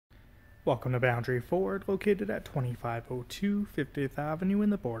Welcome to Boundary Ford, located at 2502 50th Avenue in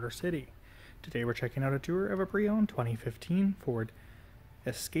the Border City. Today we're checking out a tour of a pre-owned 2015 Ford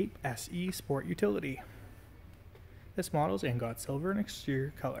Escape SE Sport Utility. This model is ingot silver in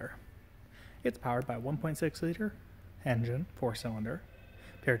exterior color. It's powered by a 1.6 liter engine, 4-cylinder,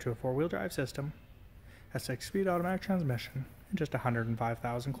 paired to a 4-wheel drive system, a 6-speed automatic transmission, and just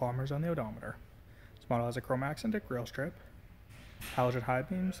 105,000 kilometers on the odometer. This model has a chrome accented grille strip, halogen high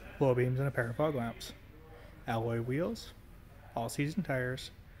beams, low beams, and a pair of fog lamps. Alloy wheels, all-season tires,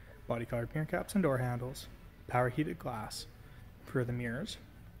 body-colored mirror caps and door handles, power heated glass for the mirrors,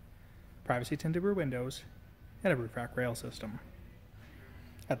 privacy tinted rear windows, and a roof rack rail system.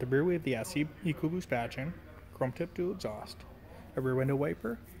 At the rear we have the SE Ecoboost badging, chrome tip dual exhaust, a rear window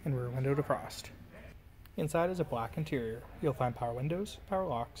wiper, and rear window defrost. Inside is a black interior. You'll find power windows, power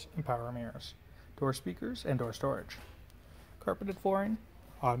locks, and power mirrors, door speakers, and door storage. Carpeted flooring,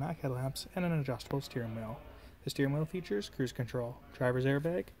 automatic headlamps, and an adjustable steering wheel. The steering wheel features cruise control, driver's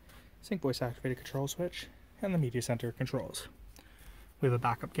airbag, sync voice activated control switch, and the media center controls. We have a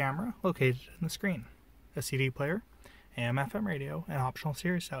backup camera located in the screen, a CD player, AM/FM radio, and optional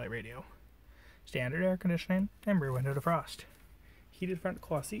Sirius satellite radio, standard air conditioning, and rear window defrost, heated front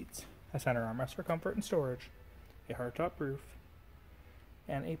cloth seats, a center armrest for comfort and storage, a hardtop roof,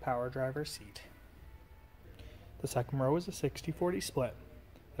 and a power driver's seat. The second row is a 60-40 split.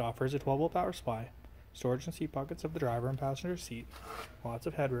 It offers a 12-volt power supply, storage and seat pockets of the driver and passenger seat, lots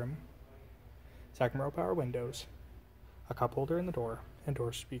of headroom, second row power windows, a cup holder in the door, and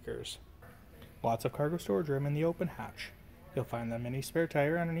door speakers. Lots of cargo storage room in the open hatch. You'll find the mini spare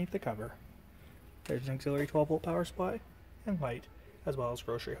tire underneath the cover. There's an auxiliary 12-volt power supply and light, as well as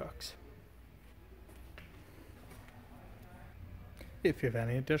grocery hooks. If you have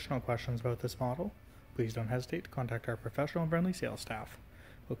any additional questions about this model, please don't hesitate to contact our professional and friendly sales staff.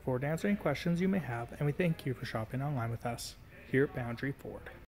 Look forward to answering questions you may have, and we thank you for shopping online with us here at Boundary Ford.